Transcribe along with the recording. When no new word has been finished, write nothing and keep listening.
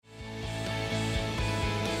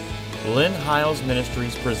Lynn Hiles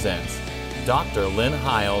Ministries presents Dr. Lynn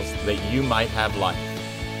Hiles, that you might have life.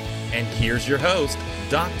 And here's your host,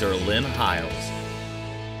 Dr. Lynn Hiles.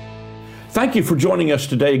 Thank you for joining us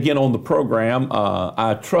today again on the program.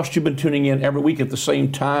 I trust you've been tuning in every week at the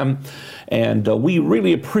same time, and we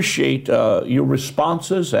really appreciate your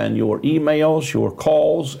responses and your emails, your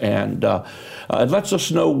calls, and it lets us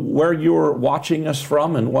know where you're watching us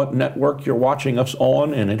from and what network you're watching us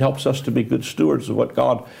on, and it helps us to be good stewards of what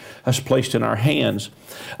God has placed in our hands.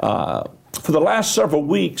 For the last several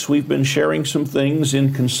weeks, we've been sharing some things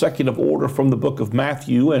in consecutive order from the book of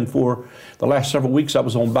Matthew, and for the last several weeks I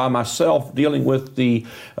was on by myself dealing with the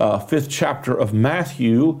 5th chapter of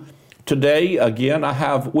Matthew. Today, again, I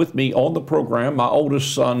have with me on the program my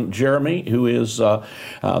oldest son, Jeremy, who is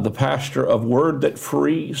the pastor of Word That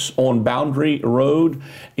Frees on Boundary Road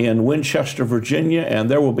in Winchester, Virginia, and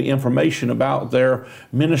there will be information about their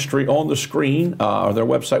ministry on the screen, or their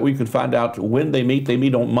website, where you can find out when they meet. They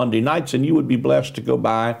meet on Monday nights, and you would be blessed to go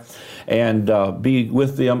by and be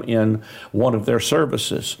with them in one of their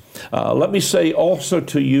services. Let me say also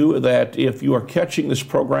to you that if you are catching this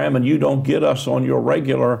program and you don't get us on your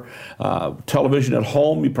regular television at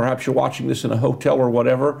home, perhaps you're watching this in a hotel or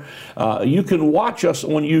whatever, you can watch us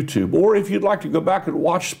on YouTube. Or if you'd like to go back and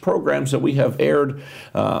watch programs that we have aired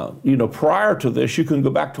prior to this, you can go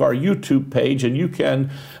back to our YouTube page and you can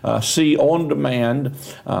see on demand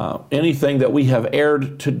anything that we have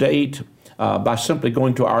aired to date by simply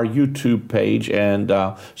going to our YouTube page and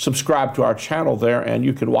subscribe to our channel there, and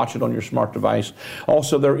you can watch it on your smart device.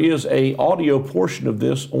 Also, there is an audio portion of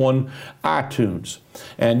this on iTunes,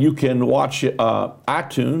 and you can watch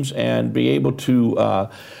iTunes and be able to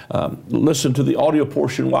listen to the audio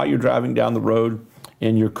portion while you're driving down the road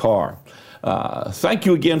in your car. Thank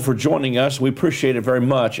you again for joining us. We appreciate it very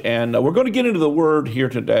much. And we're going to get into the Word here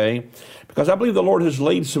today because I believe the Lord has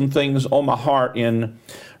laid some things on my heart in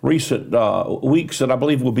recent weeks that I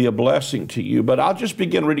believe will be a blessing to you. But I'll just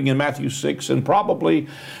begin reading in Matthew 6, and probably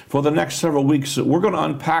for the next several weeks, we're going to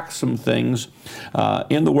unpack some things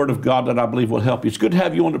in the Word of God that I believe will help you. It's good to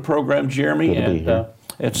have you on the program, Jeremy, good to be here.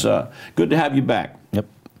 It's good to have you back. Yep.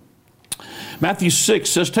 Matthew 6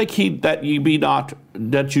 says, "Take heed that you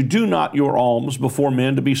do not your alms before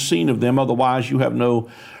men to be seen of them, otherwise you have no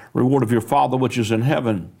reward of your Father which is in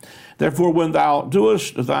heaven. Therefore, when thou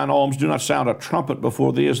doest thine alms, do not sound a trumpet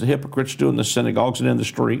before thee, as the hypocrites do in the synagogues and in the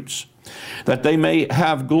streets, that they may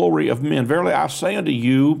have glory of men. Verily I say unto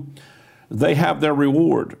you, they have their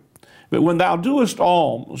reward. But when thou doest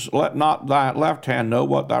alms, let not thy left hand know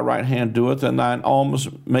what thy right hand doeth, and thine alms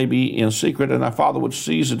may be in secret, and thy Father which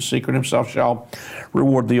sees in secret himself shall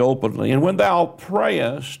reward thee openly. And when thou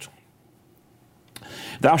prayest,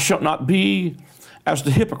 thou shalt not be as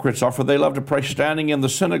the hypocrites are, for they love to pray standing in the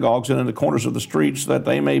synagogues and in the corners of the streets, that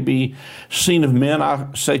they may be seen of men. I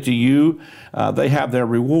say to you, they have their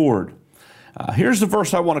reward." Here's the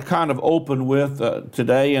verse I want to kind of open with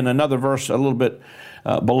today, and another verse a little bit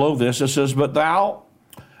below this. It says, "But thou,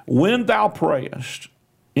 when thou prayest,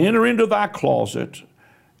 enter into thy closet,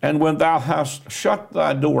 and when thou hast shut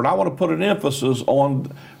thy door," and I want to put an emphasis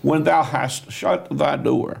on when thou hast shut thy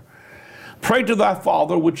door, "pray to thy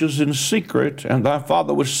Father which is in secret, and thy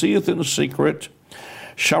Father which seeth in secret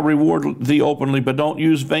shall reward thee openly. But don't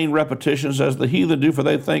use vain repetitions as the heathen do, for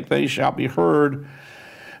they think they shall be heard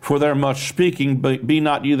for their much speaking. But be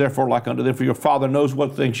not ye therefore like unto them, for your Father knows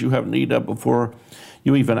what things you have need of before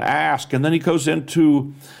you even ask." And then he goes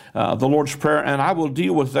into the Lord's Prayer, and I will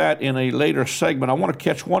deal with that in a later segment. I want to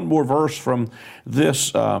catch one more verse from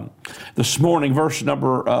this morning. Verse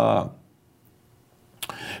number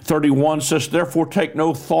 31 says, "Therefore take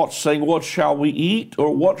no thought, saying, what shall we eat,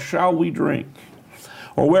 or what shall we drink,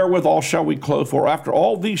 or wherewithal shall we clothe? For after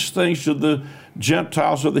all these things do the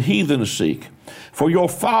Gentiles or the heathen seek. For your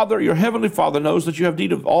Father, your heavenly Father, knows that you have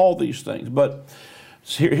need of all these things." But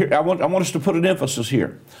here I want us to put an emphasis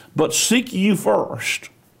here. "But seek ye first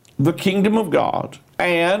the kingdom of God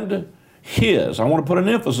and His." I want to put an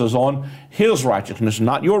emphasis on His righteousness,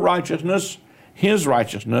 not your righteousness, His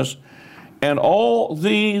righteousness. "And all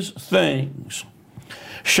these things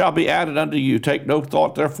shall be added unto you. Take no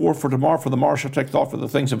thought, therefore, for tomorrow, for the morrow shall take thought for the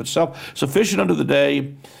things of itself. Sufficient unto the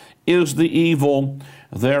day is the evil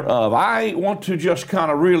thereof." I want to just kind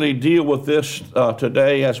of really deal with this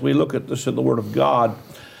today as we look at this in the Word of God.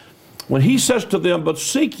 When he says to them, "But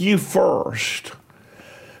seek ye first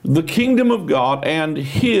the kingdom of God and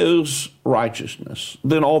His righteousness,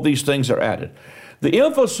 then all these things are added." The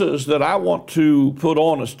emphasis that I want to put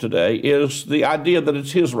on us today is the idea that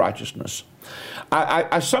it's His righteousness.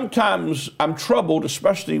 I sometimes, I'm troubled,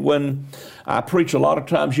 especially when I preach a lot of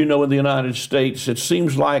times, in the United States, it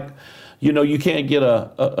seems like, you can't get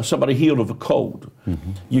somebody healed of a cold.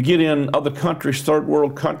 Mm-hmm. You get in other countries, third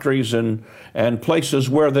world countries, and places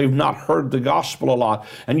where they've not heard the gospel a lot,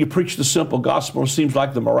 and you preach the simple gospel, it seems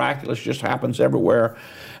like the miraculous just happens everywhere.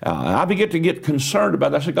 I begin to get concerned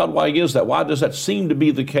about that. I say, God, why is that? Why does that seem to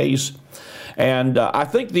be the case? And I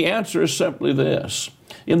think the answer is simply this.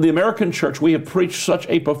 In the American church, we have preached such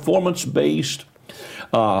a performance-based,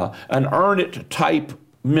 an earn-it type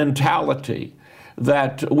mentality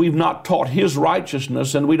that we've not taught His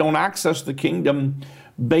righteousness, and we don't access the kingdom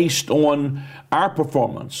based on our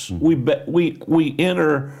performance. Mm-hmm. We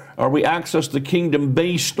enter, or we access the kingdom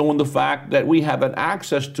based on the fact that we have an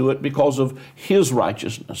access to it because of His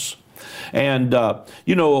righteousness. And, of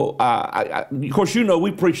course,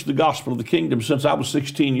 we preached the gospel of the kingdom since I was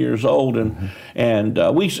 16 years old, and and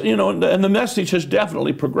the message has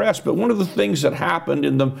definitely progressed. But one of the things that happened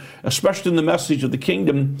especially in the message of the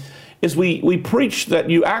kingdom, is we preach that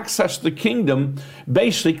you access the kingdom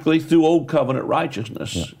basically through old covenant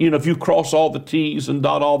righteousness. Yeah. If you cross all the T's and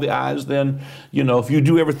dot all the I's, then, if you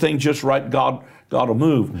do everything just right, God will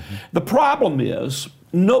move. Mm-hmm. The problem is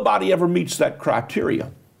nobody ever meets that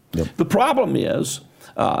criteria. Yep. The problem is,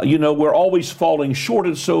 we're always falling short,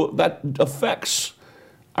 and so that affects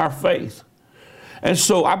our faith. And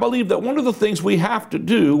so I believe that one of the things we have to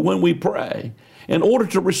do when we pray, in order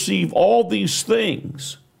to receive all these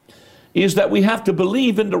things, is that we have to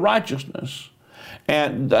believe in the righteousness,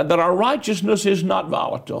 and that our righteousness is not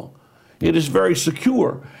volatile. It is very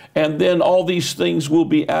secure, and then all these things will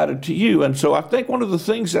be added to you. And so I think one of the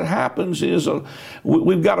things that happens is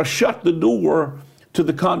we've got to shut the door to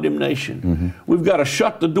the condemnation. Mm-hmm. We've got to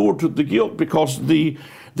shut the door to the guilt, because the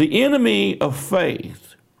enemy of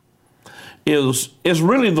faith is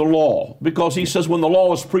really the law, because he says when the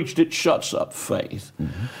law is preached, it shuts up faith.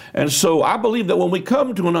 Mm-hmm. And so I believe that when we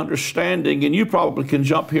come to an understanding, and you probably can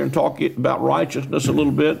jump here and talk about righteousness a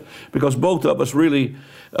little bit, because both of us really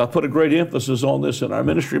put a great emphasis on this in our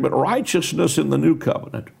ministry, but righteousness in the new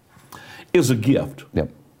covenant is a gift.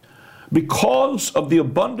 Yep. Because of the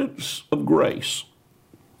abundance of grace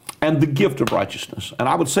and the gift of righteousness. And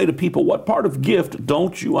I would say to people, what part of gift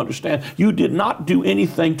don't you understand? You did not do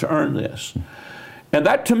anything to earn this. And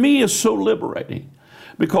that to me is so liberating,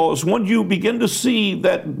 because when you begin to see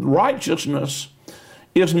that righteousness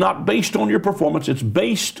is not based on your performance, it's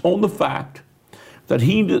based on the fact that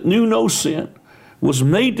He knew no sin, was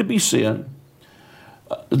made to be sin,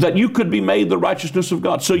 that you could be made the righteousness of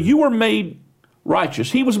God. So you were made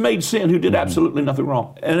righteous. He was made sin who did absolutely nothing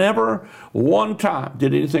wrong, and never one time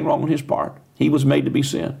did anything wrong on His part. He was made to be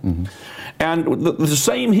sin. Mm-hmm. And the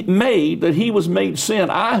same made that He was made sin,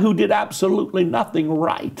 I who did absolutely nothing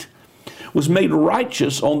right, was made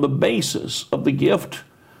righteous on the basis of the gift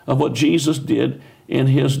of what Jesus did in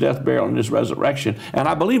His death, burial, and His resurrection. And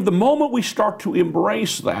I believe the moment we start to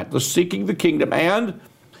embrace that, the seeking the kingdom and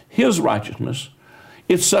His righteousness,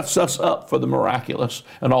 it sets us up for the miraculous,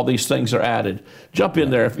 and all these things are added. Jump in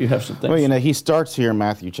there if you have some things. Well, he starts here in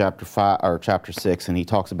Matthew chapter 5 or chapter 6, and he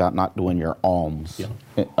talks about not doing your alms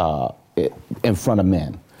in front of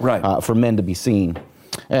men, right? For men to be seen.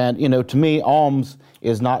 And to me, alms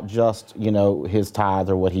is not just his tithe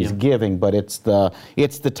or what he's giving, but it's the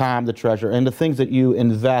time, the treasure, and the things that you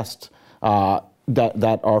invest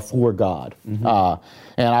that are for God. Mm-hmm.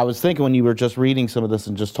 And I was thinking, when you were just reading some of this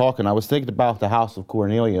and just talking, I was thinking about the house of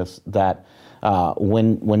Cornelius, that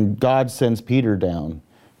when God sends Peter down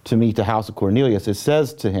to meet the house of Cornelius, it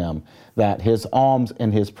says to him that his alms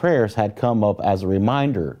and his prayers had come up as a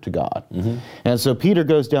reminder to God. Mm-hmm. And so Peter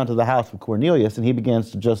goes down to the house of Cornelius, and he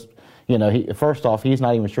begins to just, first off, he's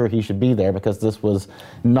not even sure he should be there, because this wasn't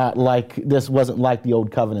like the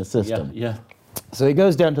old covenant system. Yeah. So he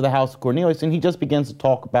goes down to the house of Cornelius, and he just begins to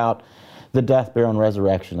talk about the death, burial, and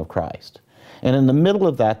resurrection of Christ. And in the middle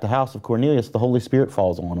of that, the house of Cornelius, the Holy Spirit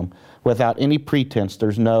falls on them without any pretense.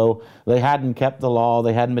 They hadn't kept the law,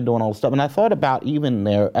 they hadn't been doing all this stuff. And I thought about even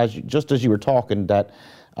there, just as you were talking, that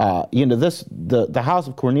the house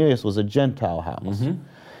of Cornelius was a Gentile house. Mm-hmm.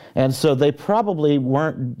 And so they probably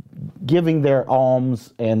weren't giving their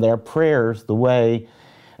alms and their prayers the way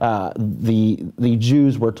the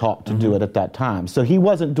Jews were taught to do it at that time. So he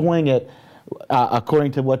wasn't doing it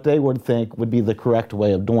according to what they would think would be the correct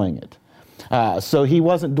way of doing it. So he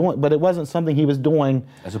wasn't doing, but it wasn't something he was doing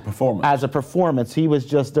as a performance. He was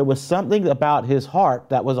just, there was something about his heart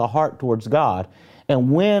that was a heart towards God.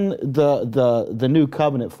 And when the new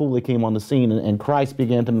covenant fully came on the scene, and Christ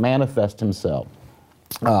began to manifest Himself,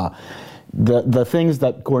 the things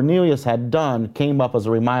that Cornelius had done came up as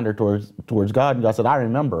a reminder towards God. And God said, I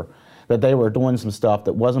remember that they were doing some stuff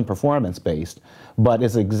that wasn't performance-based, but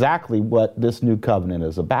is exactly what this new covenant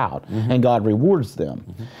is about. And God rewards them.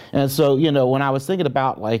 And so, when I was thinking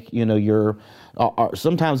about, like,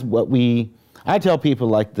 sometimes I tell people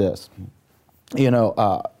like this,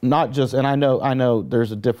 not just, and I know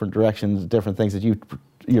there's a different directions, different things that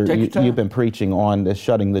you've been preaching on, this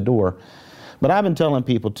shutting the door. But I've been telling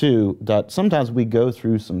people, too, that sometimes we go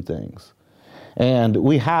through some things. And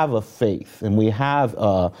we have a faith, and we have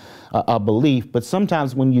a belief. But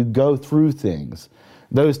sometimes when you go through things,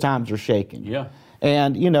 those times are shaken. Yeah.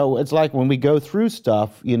 And, it's like when we go through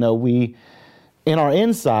stuff, in our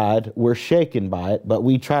inside, we're shaken by it. But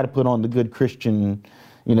we try to put on the good Christian,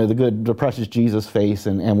 the precious Jesus face,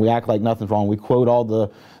 and we act like nothing's wrong. We quote all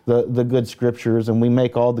the good scriptures, and we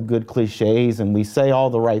make all the good cliches, and we say all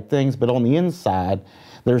the right things, but on the inside,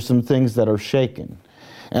 there's some things that are shaken.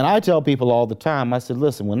 And I tell people all the time, I said,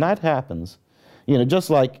 listen, when that happens, just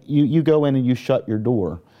like you go in and you shut your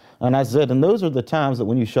door, and I said, and those are the times that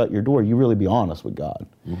when you shut your door, you really be honest with God.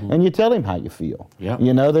 And you tell him how you feel. Yeah.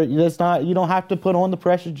 You don't have to put on the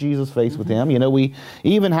precious Jesus face with him.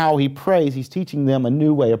 Even how he prays, he's teaching them a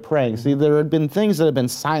new way of praying. See, there have been things that have been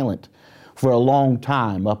silent for a long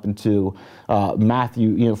time up into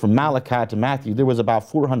Matthew, from Malachi to Matthew, there was about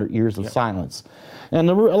 400 years of silence. And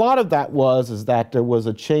a lot of that is that there was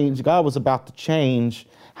a change. God was about to change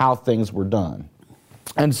how things were done.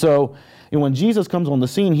 And so when Jesus comes on the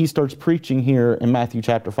scene, he starts preaching here in Matthew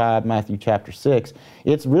chapter 5, Matthew chapter 6.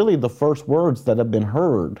 It's really the first words that have been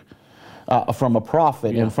heard from a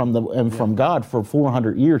prophet and from God for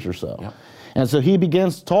 400 years or so. Yeah. And so he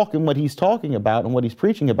begins talking. What he's talking about and what he's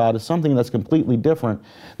preaching about is something that's completely different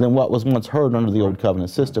than what was once heard under the old covenant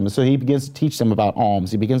system. And so he begins to teach them about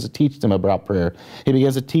alms. He begins to teach them about prayer. He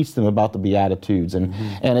begins to teach them about the Beatitudes. And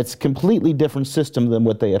it's a completely different system than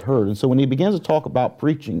what they had heard. And so when he begins to talk about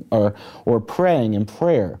preaching or praying and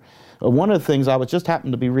prayer, one of the things, I was just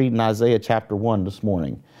happened to be reading Isaiah chapter 1 this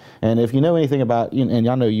morning. And if you know anything about, and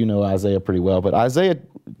I know you know Isaiah pretty well, but Isaiah,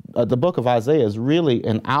 the book of Isaiah is really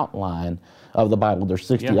an outline of the Bible.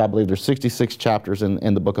 There's I believe there's 66 chapters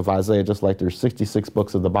in the book of Isaiah, just like there's 66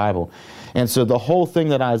 books of the Bible. And so the whole thing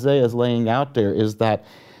that Isaiah is laying out there is that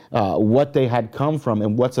what they had come from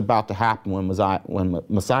and what's about to happen when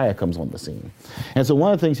Messiah comes on the scene. And so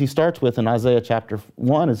one of the things he starts with in Isaiah chapter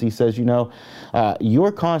 1 is he says,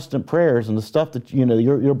 your constant prayers and the stuff that,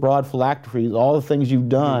 your broad phylacteries, all the things you've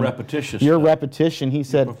done, your repetition, he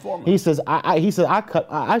says,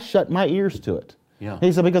 I shut my ears to it. Yeah.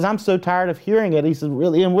 He said, because I'm so tired of hearing it. He said,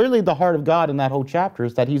 really the heart of God in that whole chapter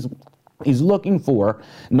is that he's looking for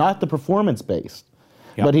not the performance-based,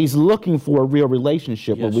 but he's looking for a real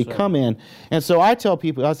relationship where we come in. And so I tell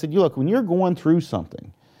people, I said, look, when you're going through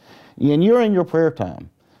something and you're in your prayer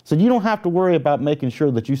time, so you don't have to worry about making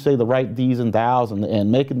sure that you say the right these and thous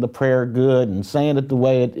and making the prayer good and saying it the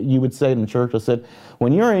way you would say it in church. I said,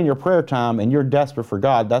 when you're in your prayer time and you're desperate for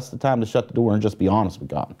God, that's the time to shut the door and just be honest with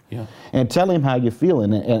God. Yeah. And tell him how you feel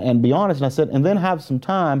and be honest. And I said, and then have some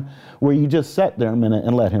time where you just sit there a minute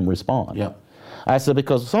and let him respond. Yeah. I said,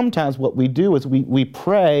 because sometimes what we do is we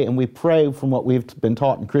pray, and we pray from what we've been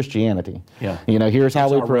taught in Christianity. Yeah. Here's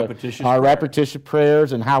how we pray. Our repetition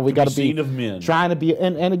prayers and how we got to be trying to be,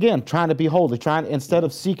 and again, trying to be holy, instead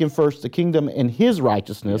of seeking first the kingdom and his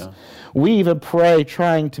righteousness, we even pray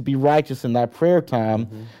trying to be righteous in that prayer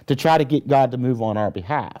time to try to get God to move on our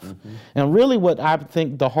behalf. And really what I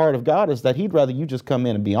think the heart of God is that he'd rather you just come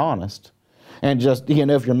in and be honest. And just,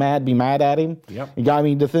 if you're mad, be mad at him. Yep. I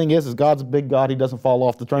mean, the thing is God's a big God. He doesn't fall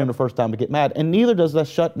off the throne the first time to get mad. And neither does that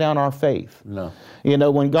shut down our faith. No.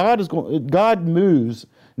 When God moves,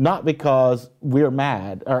 not because we're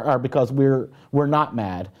mad or because we're not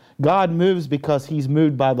mad. God moves because he's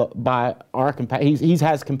moved by our compassion. He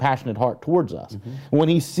has compassionate heart towards us. When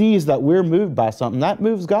he sees that we're moved by something, that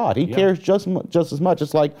moves God. He cares just as much.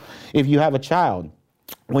 It's like if you have a child.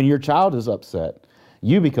 When your child is upset,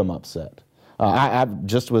 you become upset. I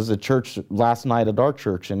just was at church last night at our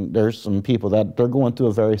church, and there's some people that they're going through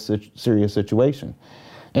a very serious situation.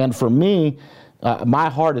 And for me, my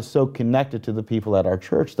heart is so connected to the people at our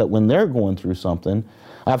church that when they're going through something,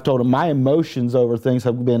 I've told them my emotions over things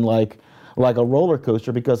have been like a roller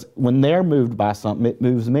coaster, because when they're moved by something, it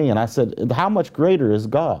moves me. And I said, how much greater is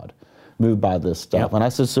God moved by this stuff? Yep. And I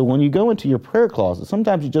said, so when you go into your prayer closet,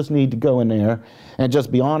 sometimes you just need to go in there and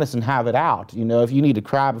just be honest and have it out. If you need to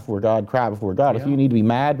cry before God, cry before God. If you need to be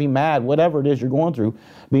mad, whatever it is you're going through,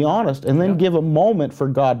 be honest, and then give a moment for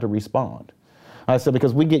God to respond. I said,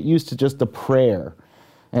 because we get used to just the prayer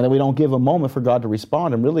And then we don't give a moment for God to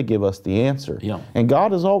respond and really give us the answer. Yeah. And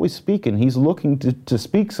God is always speaking. He's looking to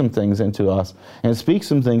speak some things into us and speak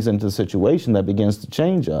some things into the situation that begins to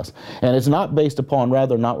change us. And it's not based upon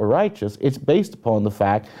whether or not we're righteous. It's based upon the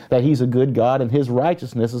fact that He's a good God and His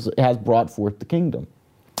righteousness has brought forth the kingdom.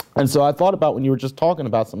 And so I thought about when you were just talking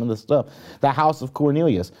about some of this stuff, the house of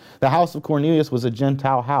Cornelius. The house of Cornelius was a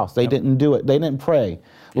Gentile house. They didn't do it. They didn't pray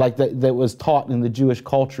like that was taught in the Jewish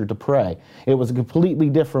culture to pray. It was a completely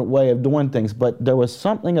different way of doing things. But there was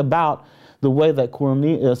something about the way that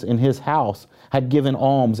Cornelius in his house had given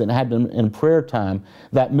alms and had been in prayer time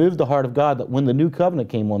that moved the heart of God, that when the new covenant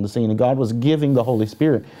came on the scene and God was giving the Holy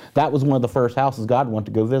Spirit, that was one of the first houses God wanted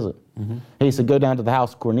to go visit. Mm-hmm. He said, go down to the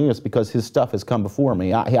house of Cornelius because his stuff has come before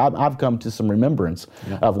me. I've come to some remembrance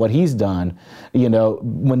of what he's done. You know,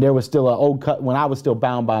 when there was still when I was still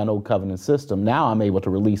bound by an old covenant system, now I'm able to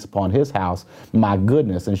release upon his house my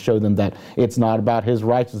goodness and show them that it's not about his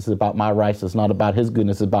righteousness, it's about my righteousness, not about his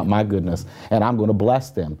goodness, it's about my goodness. And I'm going to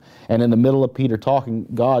bless them. And in the middle of Peter talking,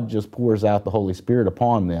 God just pours out the Holy Spirit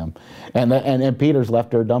upon them. And Peter's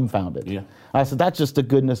left there dumbfounded. Yeah. I said, that's just the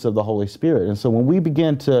goodness of the Holy Spirit. And so when we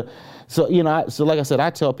begin to, so like I said, I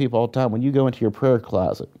tell people all the time, when you go into your prayer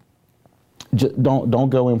closet, don't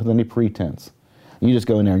go in with any pretense. You just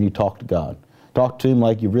go in there and you talk to God. Talk to Him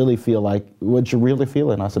like you really feel like what you're really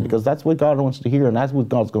feeling. I said, because that's what God wants to hear, and that's what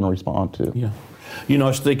God's going to respond to. Yeah. You know, I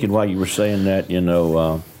was thinking while you were saying that,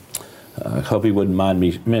 I hope he wouldn't mind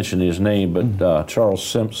me mentioning his name, but Charles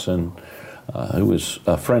Simpson, who was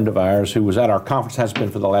a friend of ours, who was at our conference, has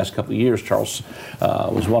been for the last couple of years. Charles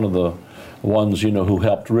was one of the ones, who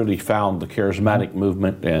helped really found the charismatic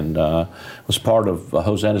movement and was part of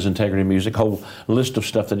Hosanna's Integrity Music, whole list of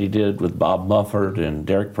stuff that he did with Bob Mufford and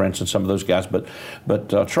Derek Prince and some of those guys.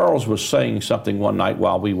 But Charles was saying something one night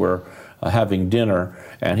while we were having dinner,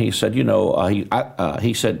 and he said, I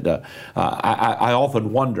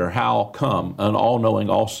often wonder how come an all-knowing,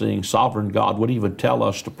 all-seeing, sovereign God would even tell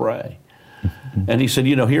us to pray. And he said,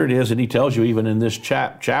 here it is, and he tells you even in this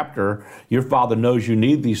chapter, your Father knows you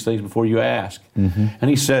need these things before you ask. Mm-hmm. And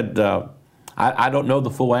he said, I don't know the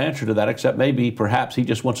full answer to that, except maybe perhaps he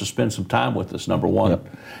just wants to spend some time with us, number one. Yep.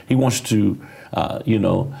 He wants to,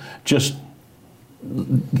 just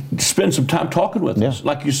spend some time talking with us.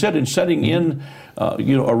 Like you said, in setting in,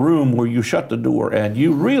 a room where you shut the door and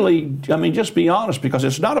you really, just be honest, because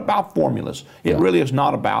it's not about formulas. It really is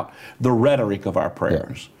not about the rhetoric of our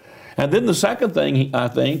prayers. Yeah. And then the second thing, I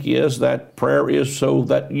think, is that prayer is so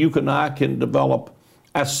that you and I can develop,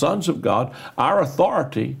 as sons of God, our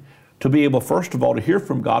authority to be able, first of all, to hear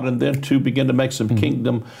from God and then to begin to make some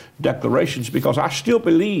kingdom declarations, because I still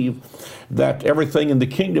believe that everything in the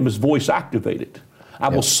kingdom is voice activated. I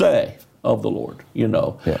will say of the Lord,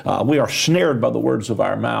 we are snared by the words of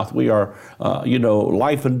our mouth. We are,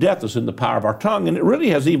 life and death is in the power of our tongue. And it really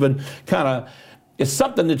has even it's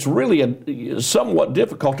something that's really somewhat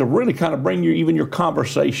difficult to really kind of bring your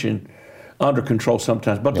conversation under control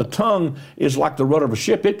sometimes. But the tongue is like the rudder of a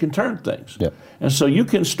ship. It can turn things. And so you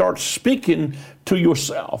can start speaking to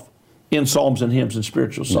yourself in psalms and hymns and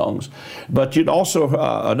spiritual songs. But you'd also,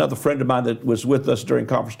 another friend of mine that was with us during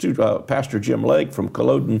conference too, Pastor Jim Lake from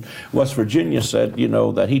Culloden, West Virginia, said,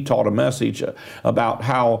 that he taught a message about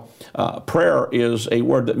how prayer is a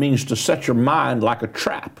word that means to set your mind like a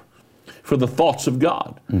trap for the thoughts of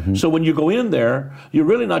God. Mm-hmm. So when you go in there, you're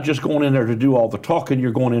really not just going in there to do all the talking,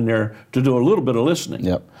 you're going in there to do a little bit of listening.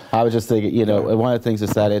 Yep. I was just thinking, one of the things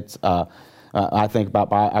is that it's, I was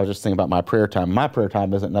just thinking about my prayer time. My prayer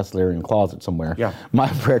time isn't necessarily in the closet somewhere. Yeah. My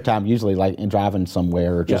prayer time usually like in driving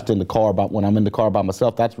somewhere or just in the car. When I'm in the car by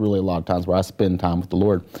myself, that's really a lot of times where I spend time with the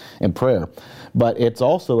Lord in prayer. But it's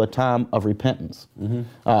also a time of repentance. Mm-hmm.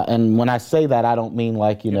 And when I say that, I don't mean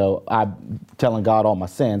like, I'm telling God all my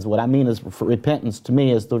sins. What I mean is, for repentance to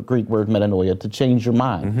me is the Greek word metanoia, to change your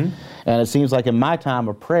mind. Mm-hmm. And it seems like in my time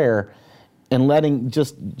of prayer, and letting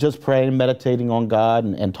just praying, meditating on God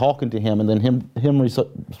and talking to Him, and then Him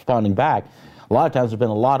responding back. A lot of times there's been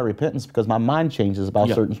a lot of repentance because my mind changes about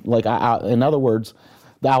certain, like in other words,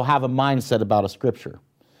 I'll have a mindset about a scripture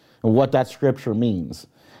and what that scripture means.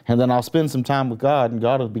 And then I'll spend some time with God, and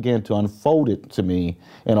God will begin to unfold it to me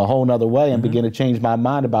in a whole nother way and begin to change my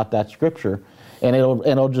mind about that scripture. And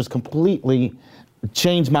it'll just completely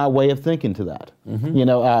change my way of thinking to that. Mm-hmm.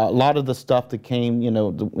 A lot of the stuff that came,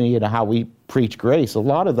 how we preach grace, a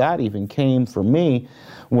lot of that even came for me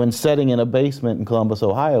when sitting in a basement in Columbus,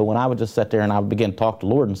 Ohio, when I would just sit there and I would begin to talk to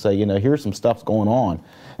the Lord and say, you know, here's some stuff's going on,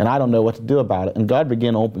 and I don't know what to do about it. And God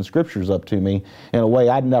began to open scriptures up to me in a way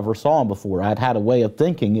I'd never saw them before. I'd had a way of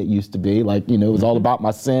thinking, it used to be, like, you know, it was all about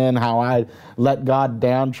my sin, how I let God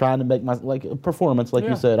down, trying to make my, like, performance, like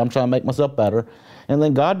you said, I'm trying to make myself better. And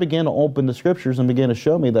then God began to open the scriptures and begin to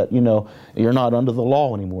show me that, you know, you're not under the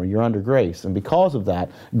law anymore, you're under grace. And because of that,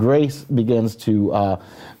 grace begins to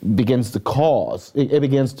cause, it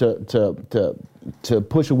begins to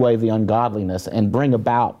push away the ungodliness and bring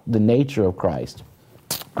about the nature of Christ.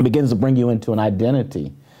 It begins to bring you into an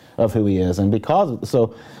identity of who he is. And because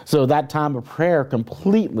of, so that time of prayer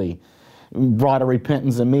completely brought a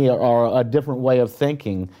repentance in me, or a different way of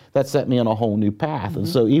thinking that set me on a whole new path. And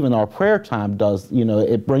so even our prayer time does, you know,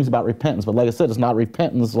 it brings about repentance. But like I said, it's not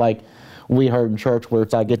repentance like we heard in church where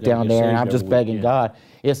it's I get down there and I'm just begging God.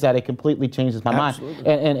 It's that it completely changes my mind.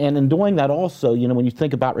 And in doing that also, you know, when you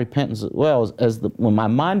think about repentance as well, when my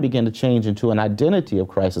mind began to change into an identity of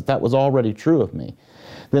Christ, that was already true of me,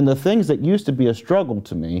 then the things that used to be a struggle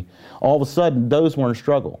to me, all of a sudden, those weren't a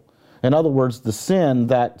struggle. In other words, the sin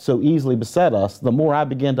that so easily beset us, the more I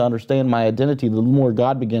began to understand my identity, the more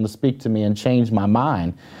God began to speak to me and change my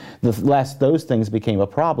mind, the less those things became a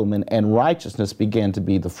problem, and righteousness began to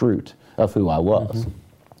be the fruit of who I was.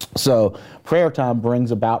 So prayer time brings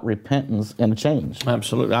about repentance and a change.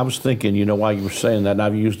 Absolutely. I was thinking, you know, while you were saying that, and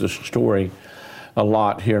I've used this story a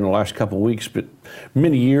lot here in the last couple of weeks, but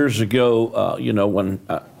many years ago, you know, when,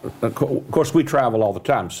 of course, we travel all the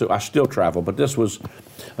time, so I still travel, but this was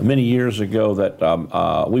many years ago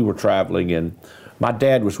that we were traveling, and my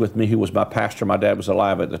dad was with me, who was my pastor. My dad was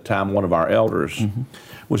alive at the time. One of our elders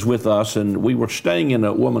was with us, and we were staying in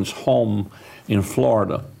a woman's home in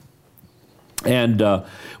Florida. And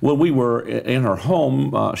when we were in her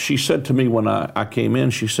home, she said to me when I came in,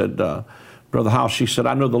 she said, Brother House, she said,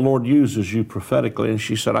 I know the Lord uses you prophetically. And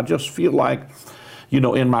she said, I just feel like, you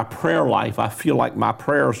know, in my prayer life, I feel like my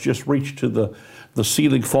prayers just reach to the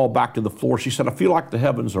ceiling, fall back to the floor. She said, I feel like the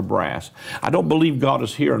heavens are brass. I don't believe God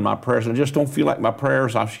is hearing my prayers. I just don't feel like my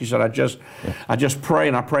prayers. She said, I just pray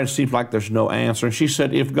and I pray and it seems like there's no answer. And she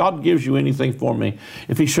said, if God gives you anything for me,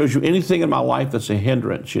 if he shows you anything in my life that's a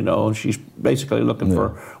hindrance, you know, and she's basically looking for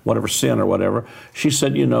whatever sin or whatever, she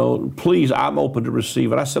said, you know, please, I'm open to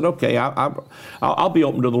receive it. I said, okay, I'll be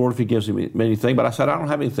open to the Lord if he gives me anything. But I said, I don't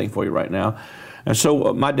have anything for you right now. And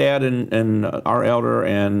so my dad and our elder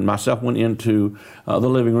and myself went into the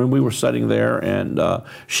living room. We were sitting there, and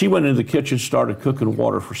she went into the kitchen, started cooking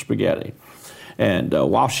water for spaghetti. And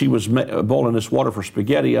while she was boiling this water for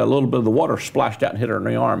spaghetti, a little bit of the water splashed out and hit her in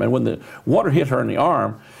the arm. And when the water hit her in the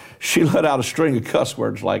arm, she let out a string of cuss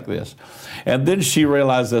words like this. And then she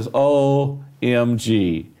realized this,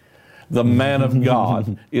 OMG. The man of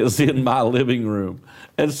God is in my living room.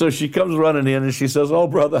 And so she comes running in and she says, oh,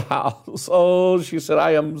 Brother House, oh, she said,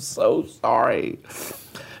 I am so sorry.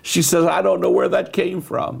 She says, I don't know where that came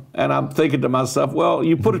from. And I'm thinking to myself, well,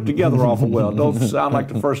 you put it together awful well. Don't sound like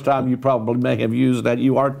the first time you probably may have used that.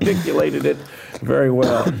 You articulated it very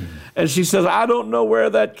well. And she says, I don't know where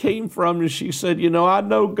that came from. And she said, you know, I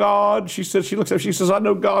know God. She said, she looks at me, she says, I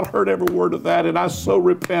know God heard every word of that, and I so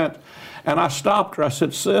repent. And I stopped her. I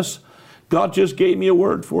said, sis, God just gave me a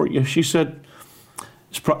word for you. She said,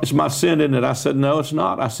 it's my sin, isn't it? I said, no, it's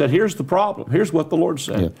not. I said, here's the problem. Here's what the Lord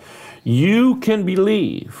said. Yeah. You can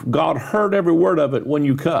believe God heard every word of it when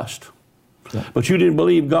you cussed. Yeah. But you didn't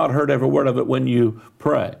believe God heard every word of it when you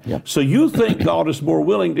pray. Yeah. So you think God is more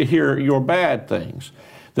willing to hear your bad things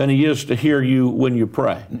than he is to hear you when you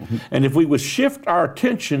pray. And if we would shift our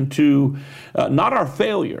attention to not our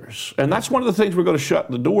failures, and that's one of the things we're going to shut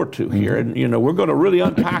the door to here, and you know, we're going to really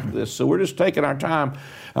unpack this, so we're just taking our time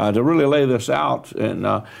to really lay this out.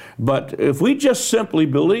 And but if we just simply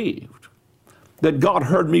believed that God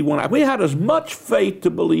heard me when we had as much faith to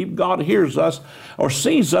believe God hears us or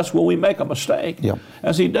sees us when we make a mistake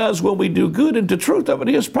as he does when we do good. And the truth of it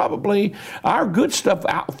is probably our good stuff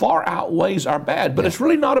far outweighs our bad, but it's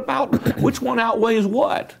really not about which one outweighs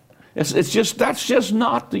what. It's just, that's just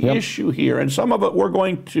not the issue here. And some of it we're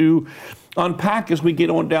going to unpack as we get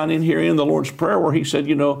on down in here in the Lord's Prayer, where he said,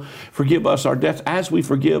 you know, forgive us our debts as we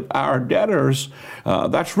forgive our debtors.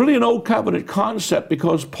 That's really an old covenant concept,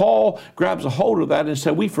 because Paul grabs a hold of that and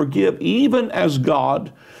said, we forgive even as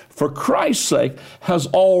God, for Christ's sake, has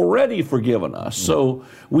already forgiven us. So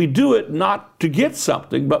we do it not to get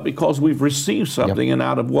something, but because we've received something, and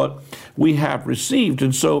out of what we have received.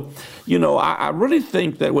 And so, you know, I really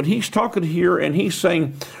think that when he's talking here and he's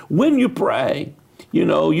saying, when you pray, You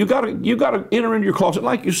know, you got to enter in your closet.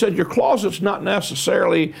 Like you said, your closet's not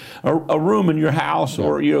necessarily a room in your house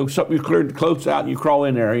or, you know, something you cleared the clothes out and you crawl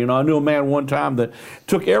in there. You know, I knew a man one time that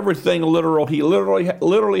took everything literal. He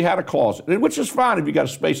literally had a closet, which is fine if you got a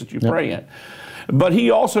space that you pray in. But he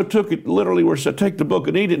also took it literally where it said, take the book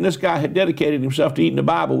and eat it. And this guy had dedicated himself to eating the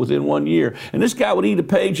Bible within 1 year. And this guy would eat a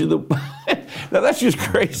page of the Now, that's just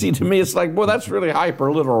crazy to me. It's like, boy, that's really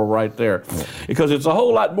hyper literal right there. Because it's a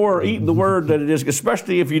whole lot more eating the word than it is,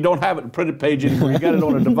 especially if you don't have it in printed page anymore. You got it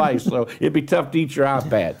on a device, so it'd be tough to eat your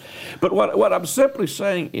iPad. But what I'm simply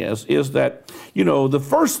saying is that, you know, the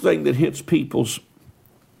first thing that hits people's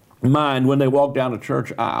mind when they walk down a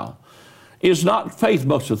church aisle is not faith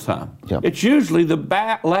most of the time. Yep. It's usually the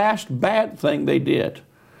last bad thing they did.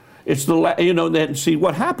 It's the, you know, then see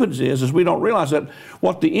what happens is we don't realize that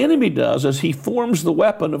what the enemy does is he forms the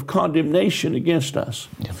weapon of condemnation against us.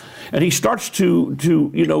 Yep. And he starts to,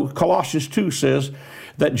 you know, Colossians 2 says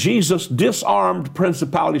that Jesus disarmed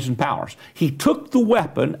principalities and powers. He took the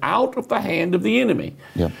weapon out of the hand of the enemy.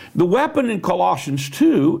 Yep. The weapon in Colossians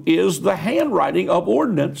 2 is the handwriting of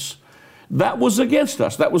ordinance that was against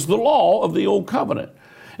us. That was the law of the old covenant.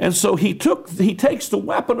 And so he takes the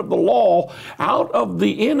weapon of the law out of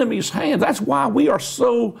the enemy's hand. That's why we are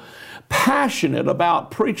so passionate about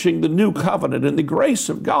preaching the new covenant and the grace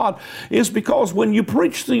of God, is because when you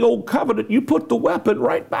preach the old covenant, you put the weapon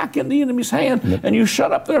right back in the enemy's hand. Yep. And you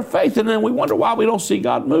shut up their faith, and then we wonder why we don't see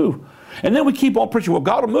God move. And then we keep on preaching, well,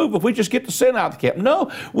 God will move if we just get the sin out of the camp.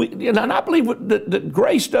 No, and I believe that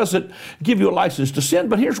grace doesn't give you a license to sin,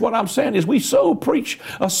 but here's what I'm saying is we so preach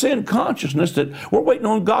a sin consciousness that we're waiting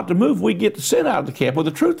on God to move, we get the sin out of the camp. Well,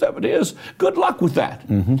 the truth of it is, good luck with that.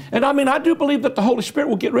 Mm-hmm. And I mean, I do believe that the Holy Spirit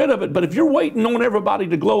will get rid of it, but if you're waiting on everybody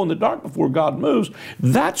to glow in the dark before God moves,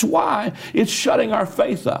 that's why it's shutting our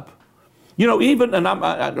faith up. You know, even, and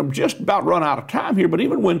I'm just about run out of time here, but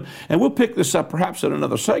even when, and we'll pick this up perhaps in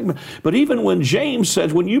another segment, but even when James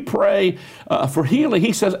says, when you pray for healing,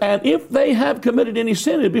 he says, and if they have committed any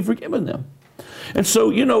sin, it'll be forgiven them. And so,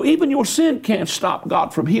 you know, even your sin can't stop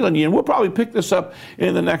God from healing you. And we'll probably pick this up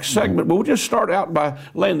in the next segment, but we'll just start out by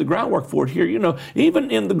laying the groundwork for it here. You know, even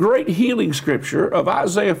in the great healing scripture of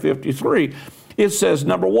Isaiah 53, it says,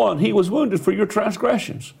 number one, he was wounded for your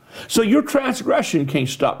transgressions. So your transgression can't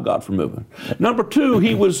stop God from moving. Number two,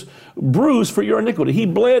 he was bruised for your iniquity. He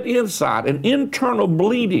bled inside, an internal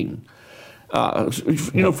bleeding,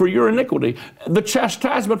 you know, for your iniquity. The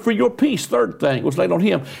chastisement for your peace, third thing, was laid on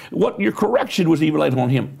him. What your correction was even laid on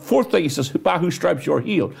him. Fourth thing, he says, by whose stripes you are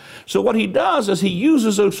healed. So what he does is he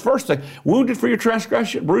uses those first things. Wounded for your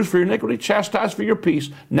transgression, bruised for your iniquity, chastised for your peace.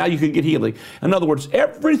 Now you can get healing. In other words,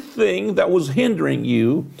 everything that was hindering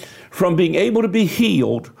you from being able to be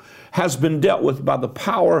healed has been dealt with by the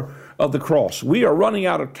power of the cross. We are running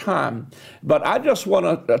out of time, but I just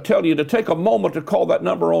want to tell you to take a moment to call that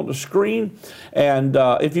number on the screen, and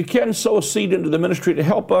if you can, sow a seed into the ministry to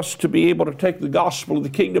help us to be able to take the gospel of the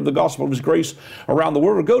kingdom, the gospel of his grace around the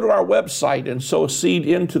world. Go to our website and sow a seed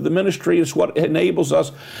into the ministry. It's what enables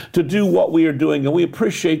us to do what we are doing, and we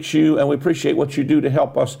appreciate you, and we appreciate what you do to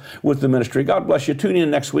help us with the ministry. God bless you. Tune in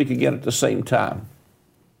next week again at the same time.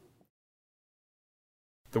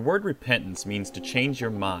 The word repentance means to change your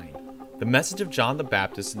mind. The message of John the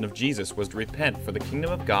Baptist and of Jesus was to repent, for the kingdom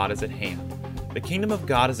of God is at hand. The kingdom of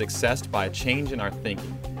God is accessed by a change in our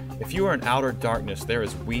thinking. If you are in outer darkness, there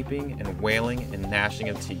is weeping and wailing and gnashing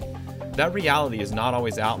of teeth. That reality is not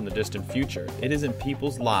always out in the distant future. It is in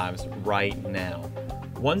people's lives right now.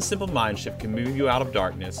 One simple mind shift can move you out of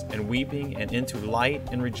darkness and weeping and into light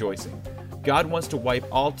and rejoicing. God wants to wipe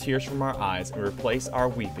all tears from our eyes and replace our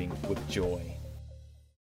weeping with joy.